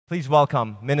Please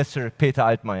welcome Minister Peter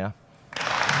Altmaier.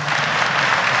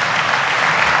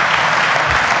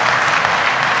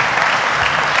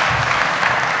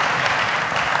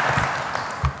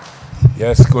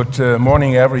 Yes, good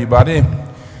morning, everybody.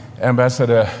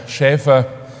 Ambassador Schäfer,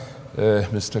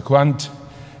 Mr. Quandt,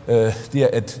 dear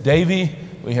Ed Davey,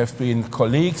 we have been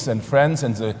colleagues and friends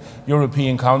in the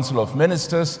European Council of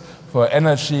Ministers for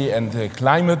Energy and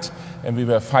Climate, and we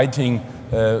were fighting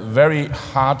very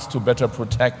hard to better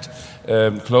protect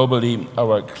globally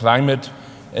our climate.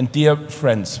 And dear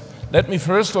friends, let me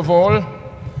first of all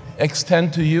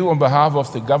extend to you on behalf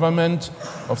of the government,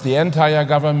 of the entire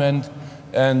government,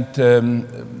 and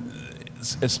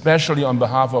especially on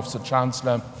behalf of the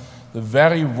Chancellor, the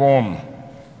very warm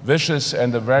wishes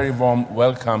and a very warm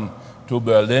welcome to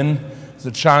Berlin.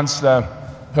 The Chancellor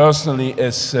personally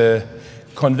is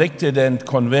convicted and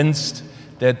convinced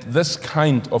that this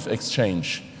kind of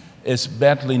exchange is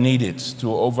badly needed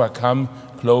to overcome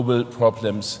global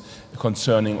problems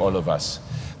concerning all of us.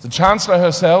 The Chancellor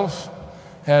herself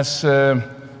has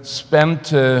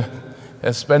spent a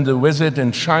visit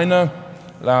in China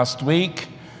last week.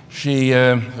 She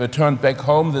returned back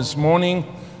home this morning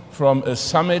from a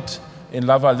summit in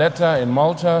La Valletta in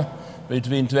Malta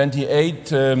between 28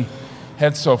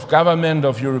 heads of government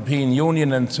of European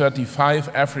Union and 35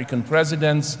 African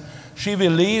presidents. She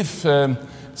will leave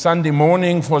Sunday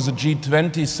morning for the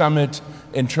G20 summit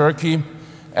in Turkey,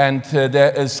 and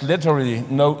there is literally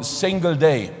no single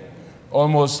day,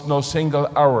 almost no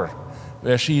single hour,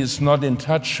 where she is not in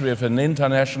touch with an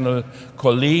international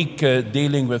colleague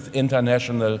dealing with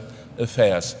international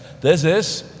affairs. This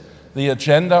is the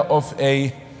agenda of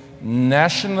a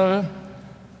national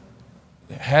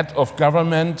head of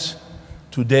government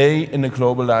today in a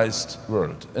globalized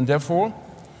world. And therefore,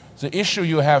 the issue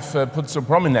you have put so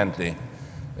prominently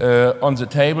on the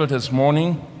table this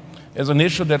morning is an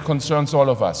issue that concerns all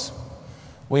of us.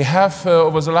 We have,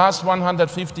 over the last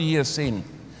 150 years, seen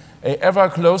an ever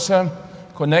closer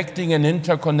connecting and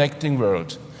interconnecting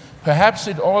world. Perhaps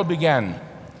it all began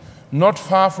not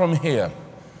far from here,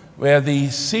 where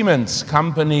the Siemens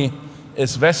company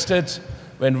is vested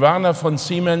when Werner von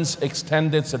Siemens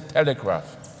extended the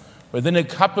telegraph within a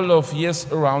couple of years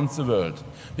around the world.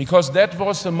 Because that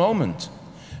was the moment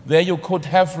where you could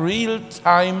have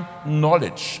real-time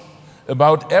knowledge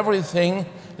about everything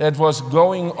that was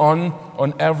going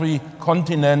on every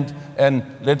continent and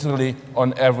literally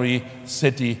on every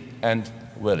city and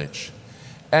village.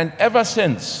 And ever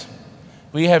since,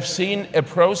 we have seen a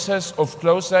process of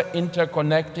closer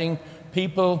interconnecting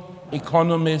people,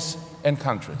 economies, and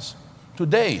countries.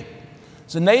 Today,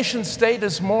 the nation state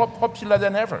is more popular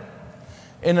than ever.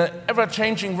 In an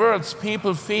ever-changing world,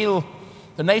 people feel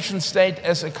the nation state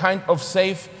as a kind of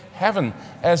safe haven,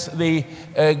 as the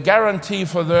guarantee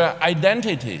for their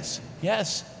identities.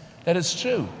 Yes, that is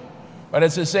true. But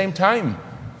at the same time,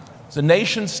 the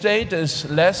nation state is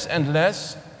less and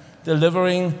less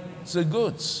delivering the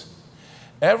goods.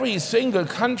 Every single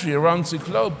country around the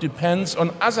globe depends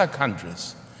on other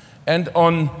countries and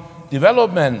on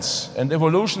developments and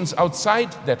evolutions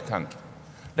outside that country.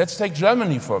 Let's take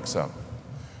Germany, for example.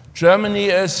 Germany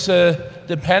is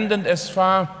dependent as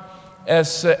far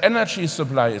as energy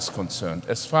supply is concerned,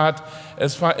 as far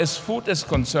as food is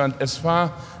concerned, as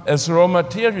far as raw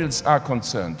materials are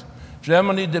concerned.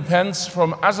 Germany depends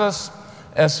from others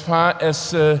as far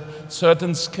as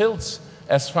certain skills,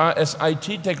 as far as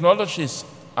IT technologies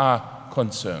are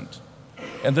concerned.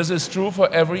 And this is true for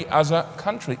every other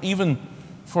country, even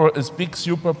for a big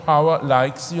superpower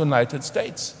like the United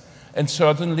States, and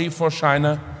certainly for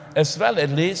China as well, at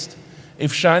least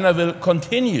if China will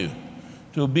continue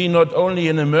to be not only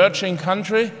an emerging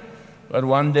country, but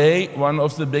one day one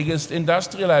of the biggest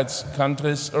industrialized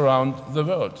countries around the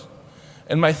world.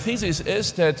 And my thesis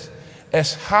is that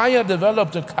as higher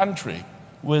developed a country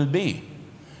will be,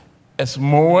 as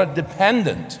more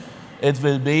dependent it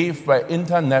will be by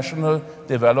international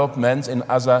developments in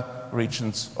other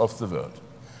regions of the world.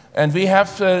 And we have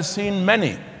seen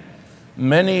many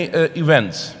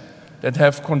events that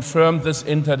have confirmed this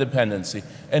interdependency.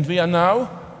 And we are now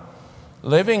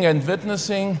living and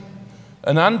witnessing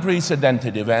an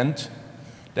unprecedented event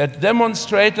that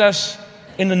demonstrates us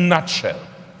in a nutshell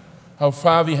how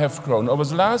far we have grown. Over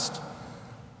the last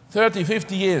 30,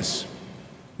 50 years,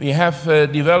 we have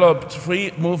developed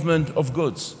free movement of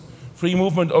goods, free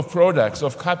movement of products,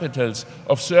 of capitals,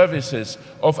 of services,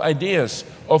 of ideas,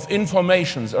 of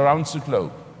informations around the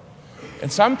globe.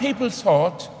 And some people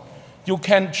thought you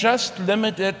can just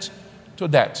limit it to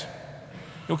that.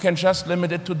 You can just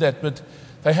limit it to that, but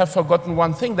they have forgotten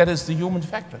one thing, that is the human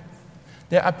factor.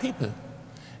 There are people.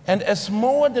 And as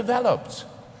more developed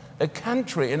a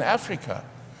country in Africa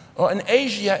or in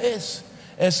Asia is,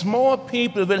 as more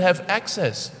people will have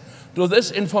access to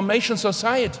this information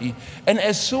society, and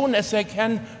as soon as they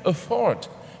can afford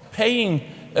paying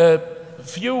a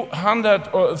few hundred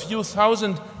or a few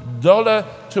 $1,000s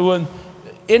to an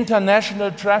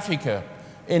international trafficker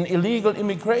in illegal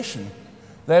immigration,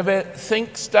 they will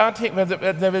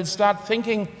start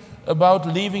thinking about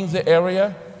leaving the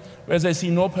area where they see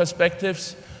no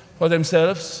perspectives for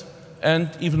themselves and,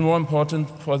 even more important,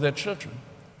 for their children.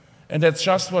 And that's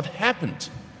just what happened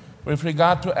with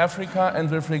regard to Africa and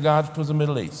with regard to the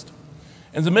Middle East.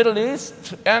 In the Middle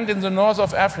East and in the north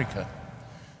of Africa,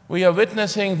 we are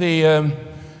witnessing the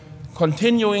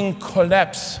continuing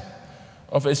collapse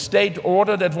of a state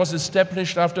order that was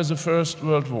established after the First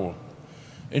World War.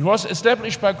 It was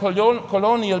established by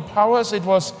colonial powers. It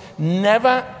was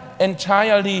never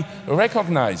entirely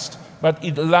recognized, but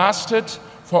it lasted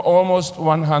for almost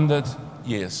 100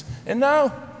 years. And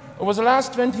now, over the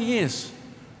last 20 years,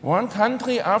 one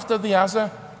country after the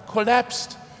other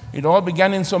collapsed. It all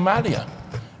began in Somalia.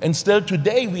 And still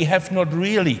today, we have not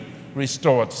really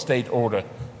restored state order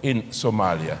in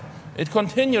Somalia. It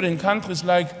continued in countries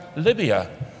like Libya,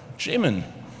 Yemen,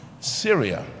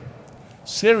 Syria.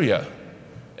 Syria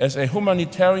as a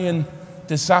humanitarian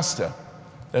disaster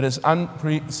that is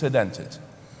unprecedented.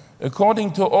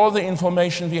 According to all the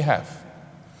information we have,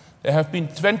 there have been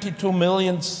 22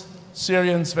 million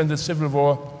Syrians when the civil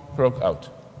war broke out.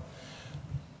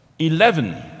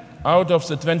 11 out of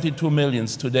the 22 million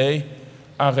today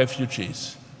are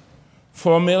refugees.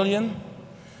 4 million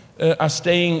are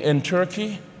staying in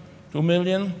Turkey, 2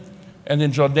 million, and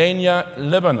in Jordania,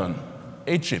 Lebanon,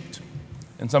 Egypt,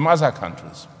 and some other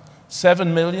countries.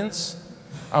 7 million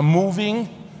are moving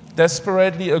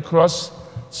desperately across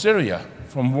Syria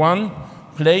from one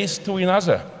place to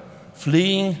another,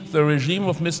 fleeing the regime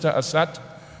of Mr. Assad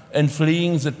and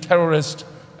fleeing the terrorist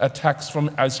attacks from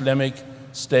Islamic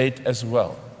State as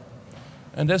well.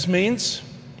 And this means,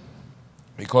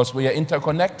 because we are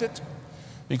interconnected,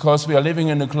 because we are living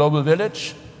in a global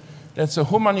village, that the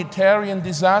humanitarian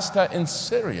disaster in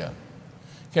Syria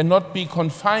cannot be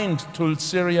confined to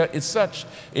Syria as such.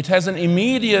 It has an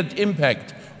immediate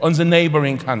impact on the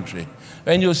neighboring country.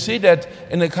 When you see that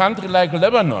in a country like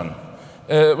Lebanon,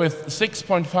 with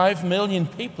 6.5 million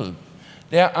people,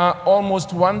 there are almost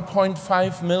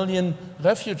 1.5 million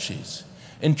refugees.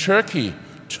 In Turkey,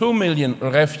 2 million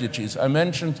refugees, I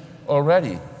mentioned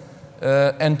already.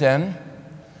 And then,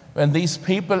 when these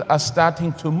people are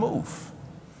starting to move,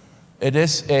 it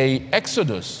is an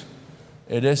exodus,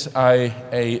 it is a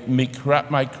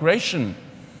migration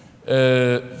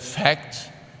fact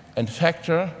and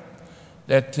factor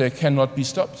that cannot be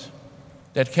stopped,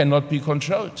 that cannot be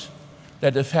controlled,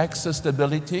 that affects the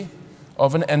stability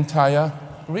of an entire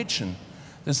region.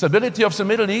 The stability of the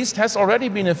Middle East has already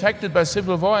been affected by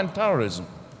civil war and terrorism.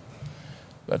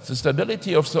 But the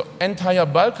stability of the entire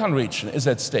Balkan region is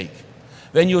at stake.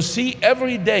 When you see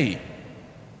every day,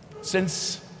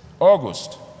 since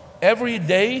August, every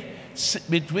day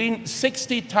between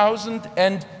 60,000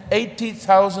 and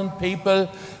 80,000 people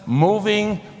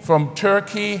moving from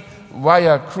Turkey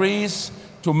via Greece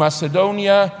to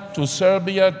Macedonia, to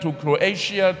Serbia, to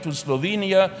Croatia, to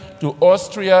Slovenia, to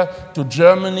Austria, to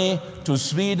Germany, to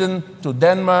Sweden, to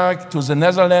Denmark, to the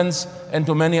Netherlands, and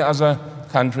to many other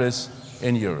countries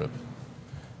in Europe.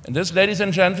 And this, ladies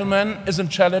and gentlemen, is a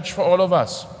challenge for all of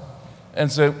us. And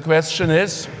the question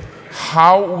is,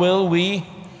 how will we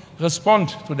respond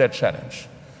to that challenge?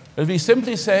 Will we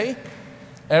simply say,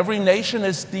 every nation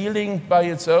is dealing by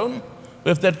its own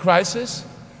with that crisis?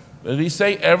 Will we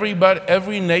say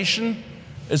every nation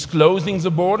is closing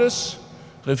the borders,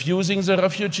 refusing the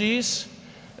refugees,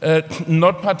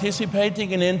 not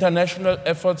participating in international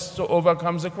efforts to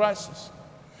overcome the crisis?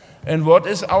 And what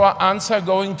is our answer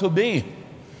going to be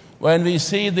when we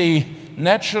see the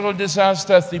natural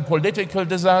disasters, the political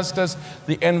disasters,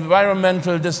 the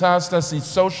environmental disasters, the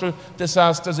social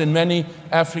disasters in many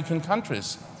African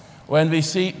countries? When we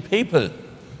see people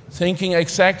thinking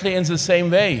exactly in the same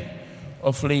way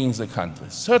of fleeing the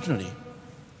countries? Certainly,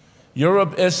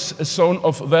 Europe is a zone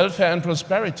of welfare and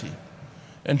prosperity,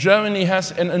 and Germany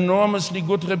has an enormously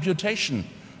good reputation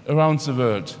around the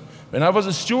world. When I was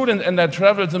a student and I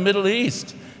traveled the Middle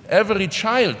East, every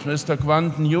child, Mr.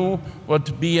 Quandt, knew what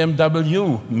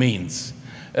BMW means.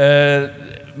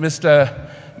 Mr.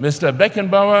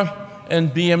 Beckenbauer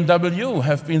and BMW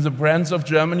have been the brands of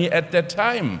Germany at that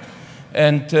time.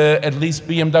 And at least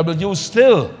BMW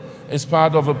still is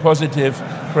part of a positive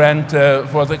brand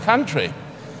for the country.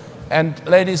 And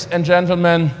ladies and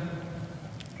gentlemen,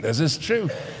 this is true.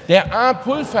 There are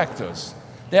pull factors.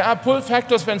 There are pull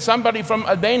factors when somebody from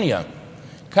Albania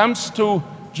comes to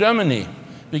Germany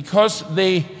because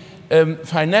the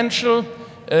financial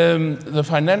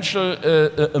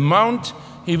amount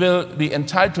he will be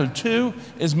entitled to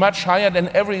is much higher than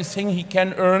everything he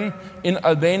can earn in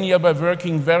Albania by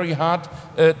working very hard,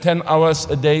 10 hours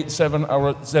a day,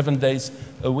 7 days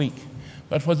a week.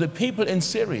 But for the people in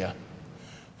Syria,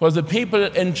 for the people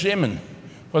in Yemen,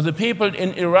 for the people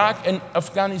in Iraq and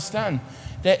Afghanistan,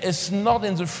 there is not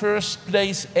in the first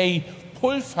place a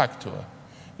pull factor.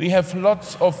 We have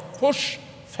lots of push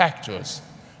factors.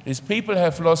 These people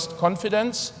have lost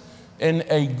confidence in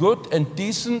a good and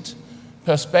decent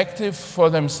perspective for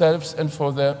themselves and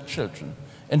for their children.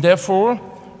 And therefore,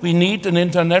 we need an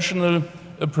international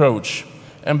approach.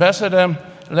 Ambassador,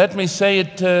 let me say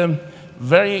it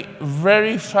very,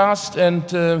 very fast and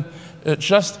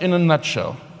just in a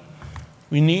nutshell.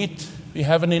 We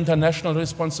have an international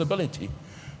responsibility.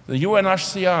 The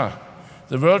UNHCR,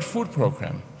 the World Food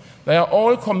Programme, they are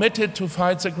all committed to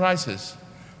fight the crisis,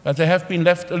 but they have been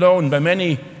left alone by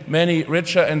many, many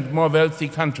richer and more wealthy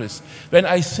countries. When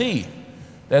I see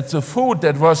that the food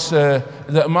that was,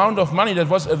 the amount of money that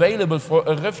was available for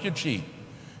a refugee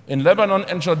in Lebanon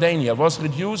and Jordania was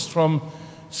reduced from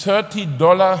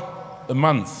 $30 a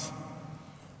month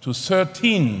to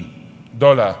 $13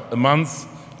 a month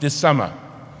this summer.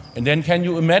 And then can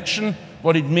you imagine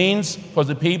what it means for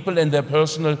the people and their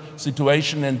personal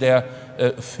situation and their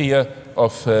fear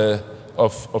of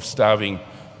starving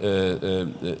in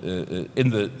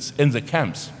the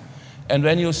camps? And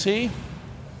when you see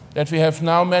that we have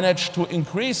now managed to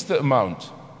increase the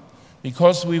amount,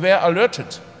 because we were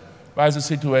alerted by the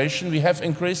situation, we have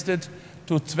increased it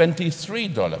to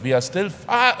 $23. We are still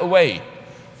far away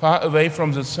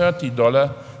from the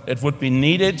 $30 that would be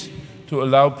needed to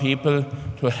allow people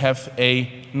to have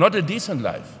not a decent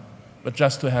life, but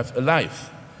just to have a life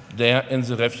there in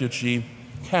the refugee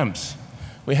camps.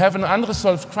 We have an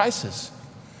unresolved crisis,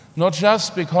 not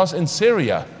just because in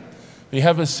Syria we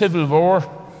have a civil war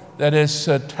that is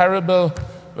terrible,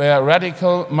 where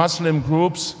radical Muslim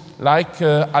groups like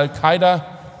Al-Qaeda,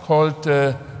 called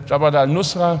Jabhat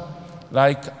al-Nusra,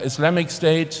 like Islamic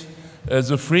State,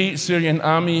 the Free Syrian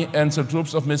Army and the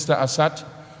troops of Mr. Assad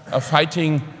are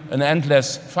fighting an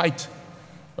endless fight.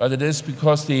 But it is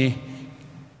because the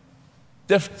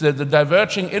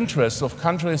diverging interests of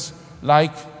countries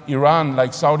like Iran,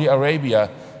 like Saudi Arabia,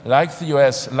 like the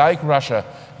US, like Russia,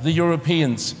 the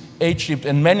Europeans, Egypt,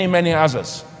 and many, many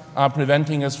others are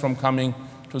preventing us from coming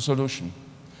to a solution.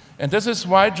 And this is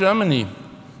why Germany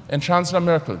and Chancellor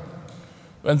Merkel,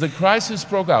 when the crisis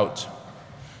broke out,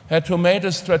 had to make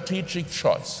a strategic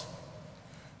choice.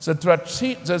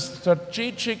 The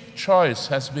strategic choice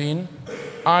has been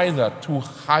either to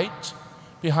hide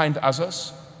behind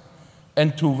others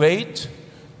and to wait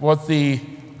what the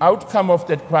outcome of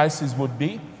that crisis would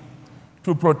be,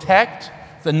 to protect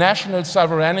the national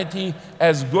sovereignty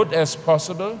as good as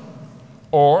possible,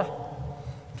 or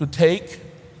to take,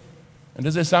 and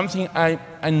this is something I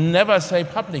never say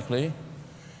publicly,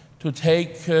 to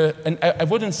take, and I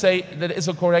wouldn't say that is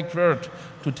a correct word,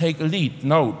 to take a lead,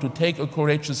 no, to take a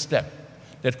courageous step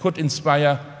that could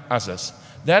inspire others.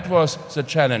 That was the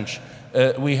challenge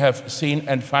we have seen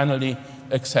and finally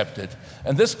accepted.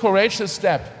 And this courageous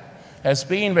step has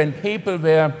been when people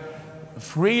were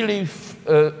freely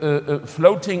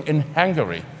floating in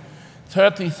Hungary,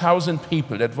 30,000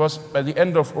 people, that was by the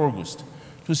end of August,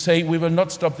 to say we will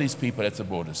not stop these people at the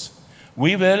borders.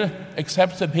 We will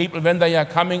accept the people when they are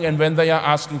coming and when they are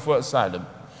asking for asylum.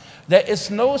 There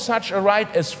is no such a right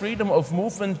as freedom of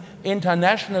movement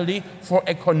internationally for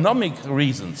economic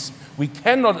reasons. We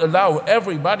cannot allow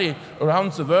everybody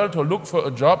around the world to look for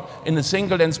a job in a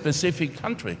single and specific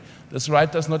country. This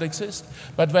right does not exist.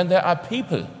 But when there are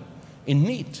people in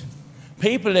need,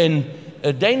 people in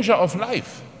danger of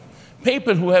life,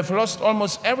 people who have lost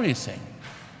almost everything,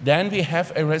 then we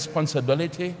have a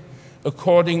responsibility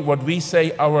according what we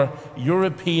say our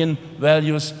European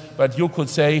values, but you could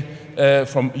say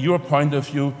from your point of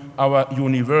view our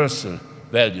universal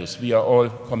values we are all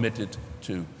committed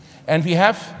to. And we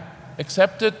have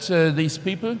accepted these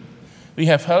people, we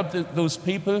have helped those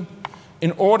people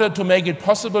in order to make it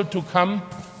possible to come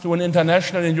to an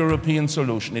international and European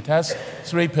solution. It has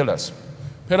 3 pillars.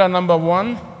 Pillar number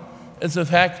 1 is the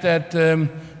fact that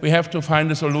we have to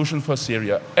find a solution for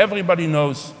Syria. Everybody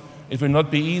knows it will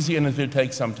not be easy and it will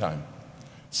take some time.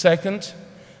 Second,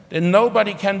 that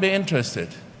nobody can be interested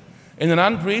in an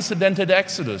unprecedented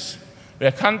exodus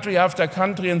where country after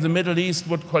country in the Middle East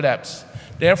would collapse.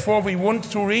 Therefore, we want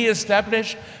to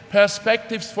re-establish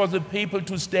perspectives for the people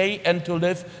to stay and to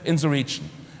live in the region.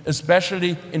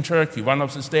 especially in Turkey, one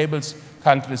of the stablest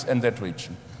countries in that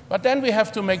region. But then we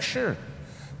have to make sure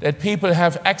that people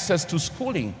have access to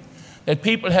schooling, that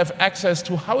people have access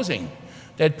to housing,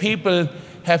 that people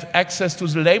have access to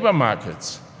the labor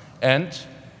markets. And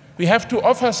we have to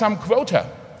offer some quota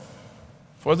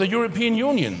for the European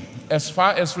Union as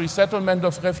far as resettlement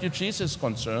of refugees is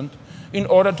concerned, in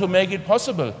order to make it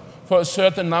possible for a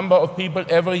certain number of people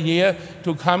every year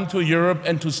to come to Europe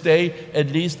and to stay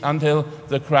at least until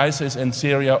the crisis in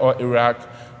Syria or Iraq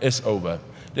is over.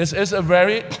 This is a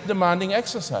very demanding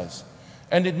exercise.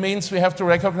 And it means we have to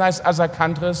recognize other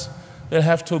countries will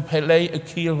have to play a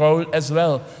key role as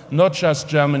well, not just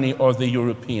Germany or the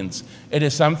Europeans. It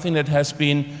is something that has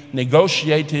been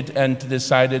negotiated and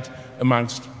decided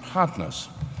amongst partners.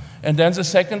 And then the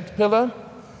second pillar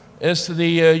is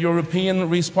the European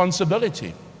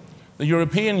responsibility. The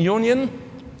European Union,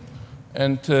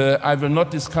 and I will not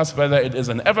discuss whether it is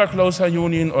an ever closer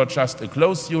union or just a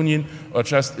close union or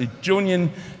just a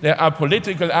union. There are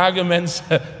political arguments.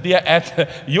 Dear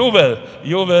Ed, you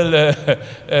will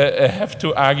have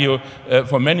to argue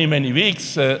for many, many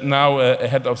weeks now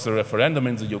ahead of the referendum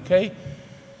in the UK.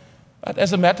 But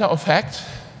as a matter of fact,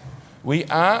 we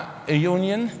are a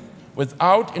union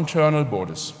without internal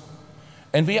borders.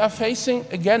 And we are facing,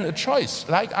 again, a choice,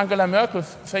 like Angela Merkel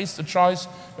faced a choice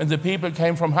when the people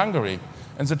came from Hungary.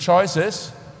 And the choice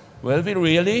is, will we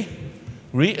really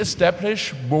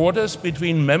re-establish borders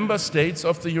between member states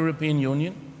of the European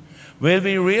Union? Will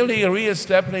we really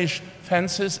re-establish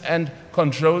fences and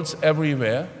controls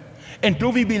everywhere? And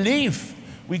do we believe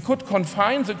we could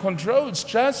confine the controls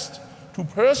just to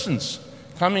persons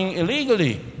coming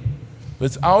illegally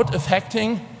without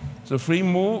affecting the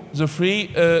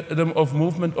freedom of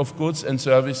movement of goods and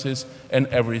services and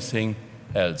everything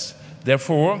else?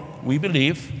 Therefore, we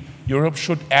believe Europe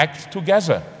should act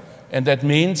together. And that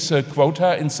means a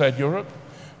quota inside Europe.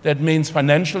 That means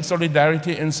financial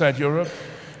solidarity inside Europe.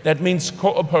 That means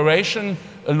cooperation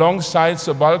alongside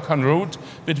the Balkan route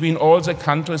between all the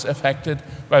countries affected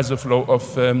by the flow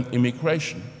of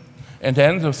immigration. And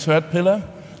then the third pillar,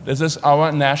 this is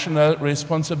our national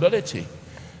responsibility.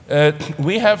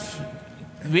 We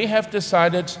have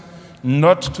decided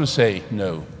not to say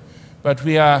no, but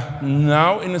we are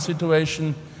now in a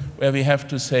situation where we have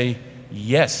to say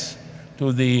yes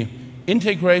to the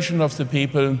integration of the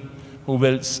people who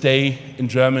will stay in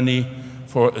Germany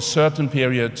for a certain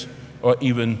period or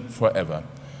even forever.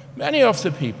 Many of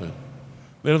the people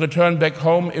will return back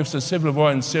home if the civil war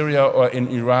in Syria or in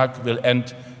Iraq will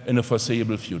end in a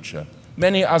foreseeable future.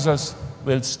 Many others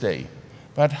will stay.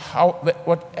 But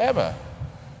whatever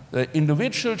the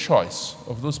individual choice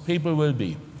of those people will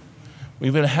be, we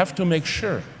will have to make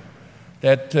sure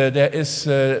that there is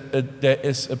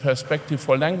a perspective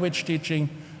for language teaching,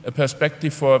 a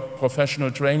perspective for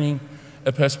professional training,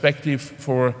 a perspective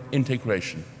for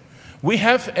integration. We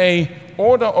have an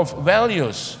order of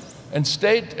values and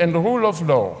state and rule of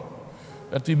law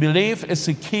that we believe is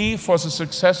the key for the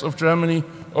success of Germany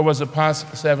over the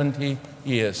past 70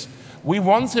 years. We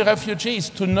want the refugees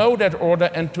to know that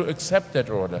order and to accept that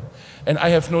order. And I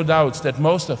have no doubts that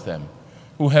most of them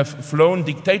who have flown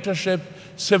dictatorship,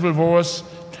 civil wars,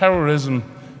 terrorism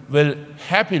will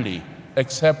happily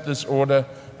accept this order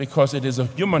because it is a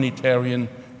humanitarian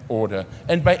order.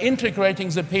 And by integrating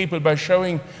the people, by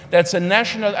showing that the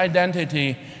national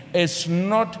identity is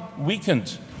not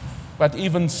weakened, but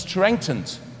even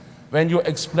strengthened, when you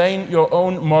explain your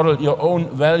own model, your own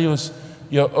values,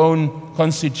 your own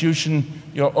constitution,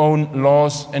 your own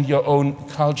laws, and your own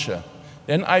culture,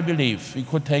 then I believe we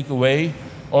could take away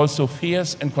also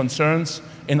fears and concerns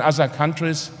in other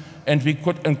countries, and we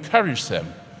could encourage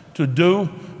them to do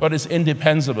what is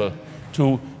indispensable,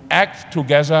 to act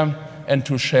together and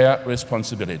to share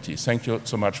responsibilities. Thank you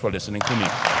so much for listening to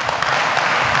me.